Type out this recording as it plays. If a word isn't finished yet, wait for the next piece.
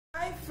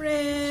Hi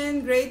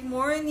friend! Great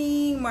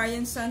morning!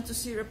 Marian Santos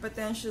here of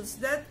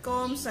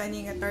Potentials.com,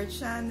 signing at our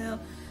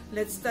channel.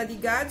 Let's study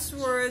God's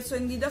Word. So,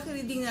 hindi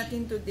reading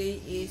natin today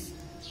is,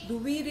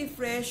 do we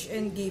refresh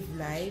and give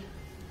life?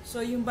 So,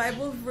 yung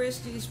Bible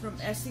verse is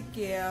from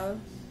Ezekiel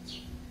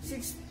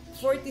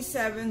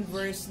 47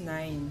 verse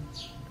 9.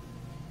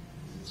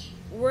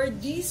 Where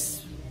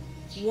these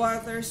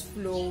waters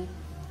flow,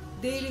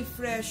 they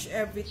refresh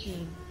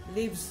everything,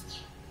 lives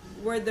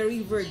where the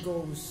river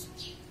goes.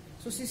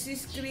 So, si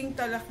Sis Kring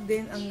Talak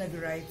din ang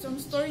nag-write. So, ang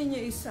story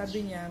niya is,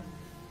 sabi niya,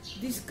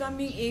 this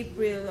coming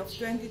April of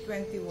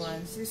 2021,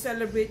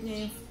 celebrate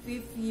niya yung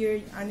 5th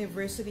year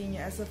anniversary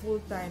niya as a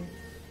full-time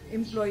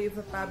employee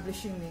of a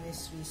publishing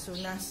ministry. So,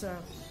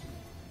 nasa,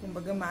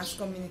 kumbaga, mass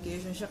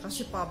communication siya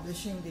kasi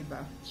publishing, di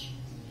ba?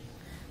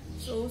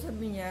 So,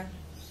 sabi niya,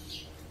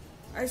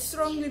 I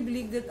strongly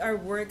believe that our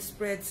work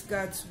spreads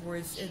God's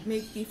words and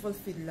make people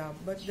feel love.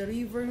 But the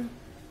river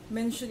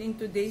mentioned in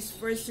today's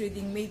first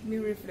reading made me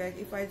reflect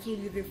if I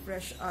truly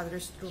refresh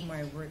others through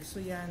my work.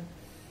 So yan.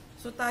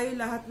 So tayo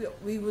lahat,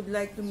 we would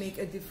like to make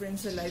a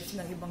difference sa lives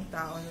ng ibang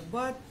tao.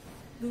 But,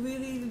 do we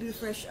really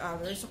refresh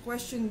others? So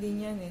question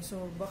din yan eh.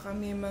 So baka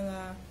may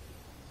mga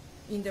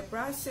in the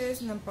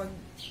process ng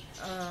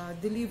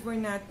pag-deliver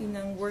natin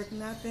ng work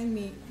natin,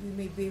 we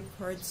maybe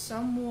hurt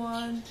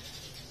someone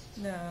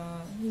na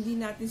hindi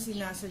natin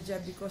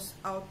sinasadya because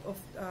out of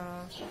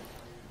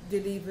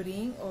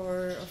delivering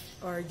or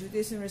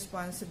duties and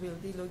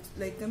responsibility.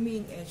 Like kami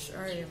in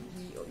HR,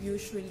 we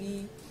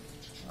usually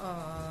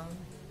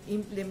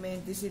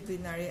implement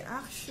disciplinary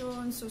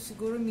action. So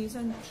siguro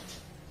minsan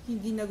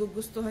hindi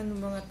nagugustuhan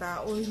ng mga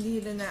tao, hindi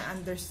nila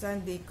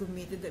na-understand, they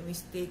committed a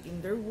mistake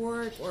in their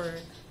work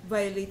or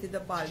violated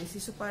the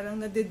policy. So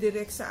parang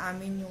nadidirect sa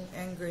amin yung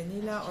anger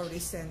nila or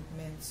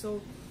resentment.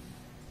 So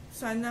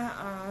sana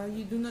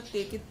you do not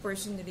take it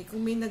personally.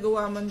 Kung may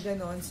nagawa man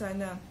ganon,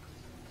 sana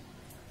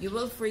you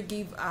will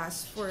forgive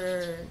us for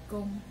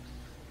kung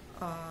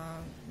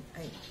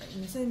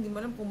minsan hindi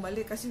mo alam kung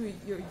mali kasi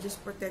you're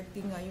just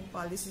protecting yung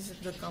policies of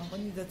the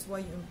company. That's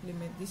why you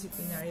implement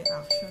disciplinary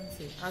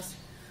actions as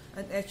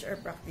an HR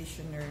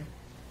practitioner.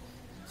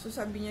 So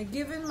sabi niya,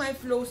 given my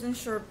flaws and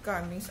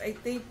shortcomings, I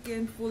take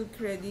in full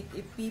credit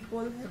if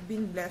people have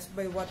been blessed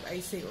by what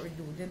I say or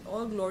do. Then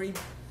all glory,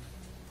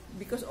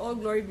 because all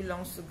glory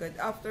belongs to God.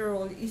 After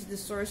all, He is the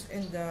source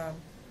and the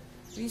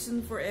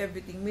reason for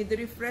everything. May the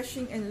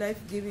refreshing and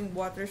life-giving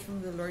waters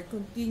from the Lord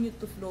continue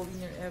to flow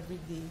in your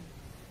everyday,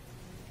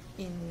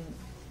 in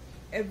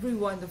every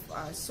one of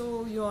us.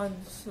 So, yun.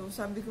 So,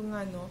 sabi ko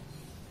nga, no,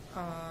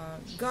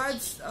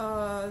 God's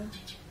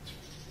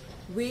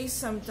ways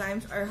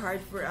sometimes are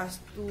hard for us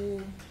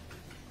to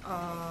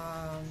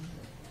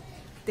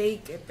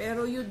take.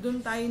 Pero yun,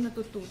 dun tayo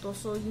natututo.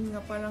 So, yun nga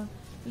parang,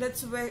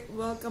 let's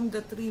welcome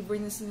that river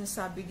na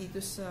sinasabi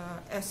dito sa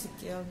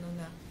Ezekiel, no,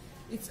 na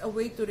it's a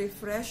way to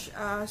refresh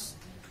us,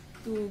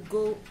 to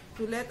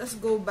let us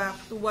go back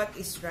to what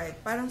is right.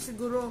 Parang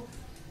siguro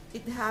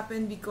it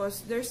happened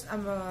because there's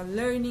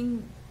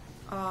learning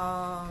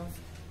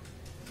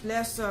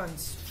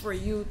lessons for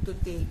you to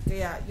take.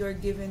 Kaya you're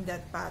given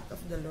that path of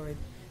the Lord.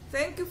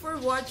 Thank you for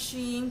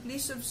watching.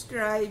 Please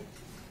subscribe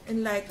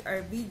and like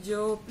our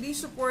video. Please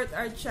support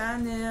our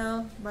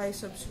channel by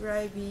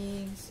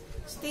subscribing.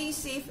 Stay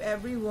safe,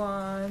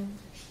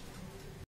 everyone.